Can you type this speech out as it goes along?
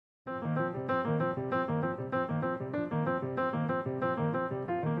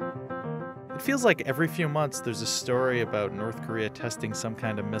It feels like every few months there's a story about North Korea testing some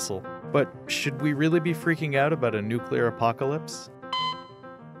kind of missile. But should we really be freaking out about a nuclear apocalypse?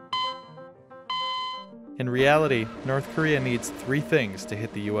 In reality, North Korea needs 3 things to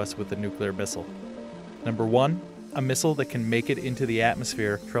hit the US with a nuclear missile. Number 1, a missile that can make it into the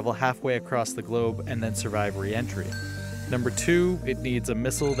atmosphere, travel halfway across the globe, and then survive re-entry. Number 2, it needs a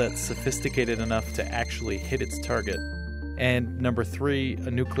missile that's sophisticated enough to actually hit its target. And number 3,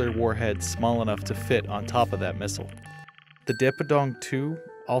 a nuclear warhead small enough to fit on top of that missile. The Daepadong-2,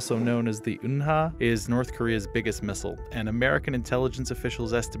 also known as the Unha, is North Korea's biggest missile, and American intelligence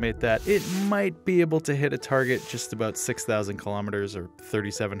officials estimate that it might be able to hit a target just about 6,000 kilometers or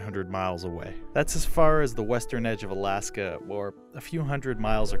 3,700 miles away. That's as far as the western edge of Alaska, or a few hundred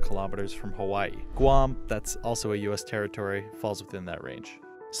miles or kilometers from Hawaii. Guam, that's also a US territory, falls within that range.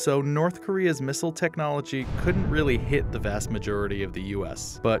 So North Korea's missile technology couldn't really hit the vast majority of the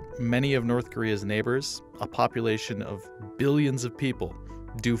US, but many of North Korea's neighbors, a population of billions of people,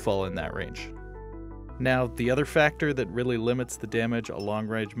 do fall in that range. Now, the other factor that really limits the damage a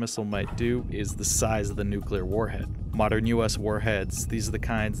long-range missile might do is the size of the nuclear warhead. Modern US warheads, these are the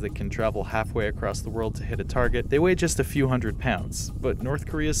kinds that can travel halfway across the world to hit a target, they weigh just a few hundred pounds, but North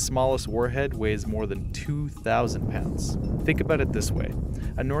Korea's smallest warhead weighs more than 2,000 pounds. Think about it this way,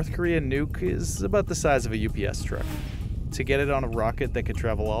 a North Korean nuke is about the size of a UPS truck. To get it on a rocket that could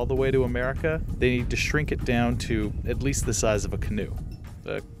travel all the way to America, they need to shrink it down to at least the size of a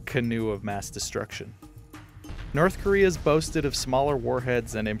canoe of mass destruction. North Korea's boasted of smaller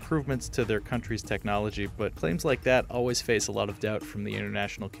warheads and improvements to their country's technology, but claims like that always face a lot of doubt from the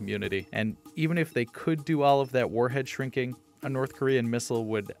international community. And even if they could do all of that warhead shrinking, a North Korean missile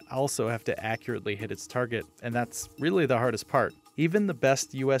would also have to accurately hit its target, and that's really the hardest part. Even the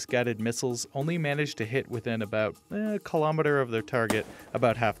best US-guided missiles only manage to hit within about a kilometer of their target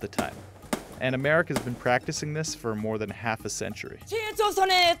about half the time. And America's been practicing this for more than half a century.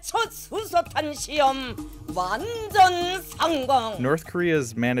 North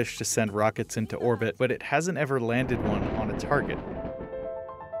Korea's managed to send rockets into orbit, but it hasn't ever landed one on a target.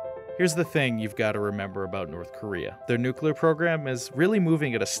 Here's the thing you've got to remember about North Korea. Their nuclear program is really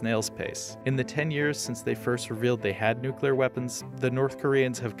moving at a snail's pace. In the 10 years since they first revealed they had nuclear weapons, the North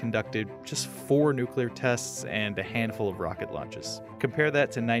Koreans have conducted just 4 nuclear tests and a handful of rocket launches. Compare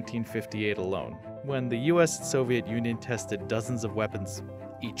that to 1958 alone, when the US and Soviet Union tested dozens of weapons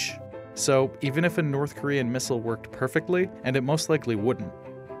each. So even if a North Korean missile worked perfectly, and it most likely wouldn't,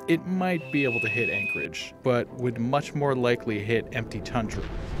 it might be able to hit Anchorage, but would much more likely hit empty tundra,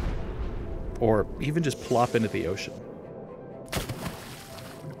 or even just plop into the ocean.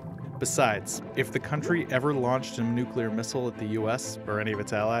 Besides, if the country ever launched a nuclear missile at the US or any of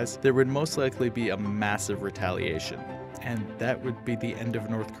its allies, there would most likely be a massive retaliation, and that would be the end of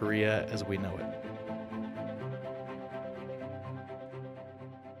North Korea as we know it.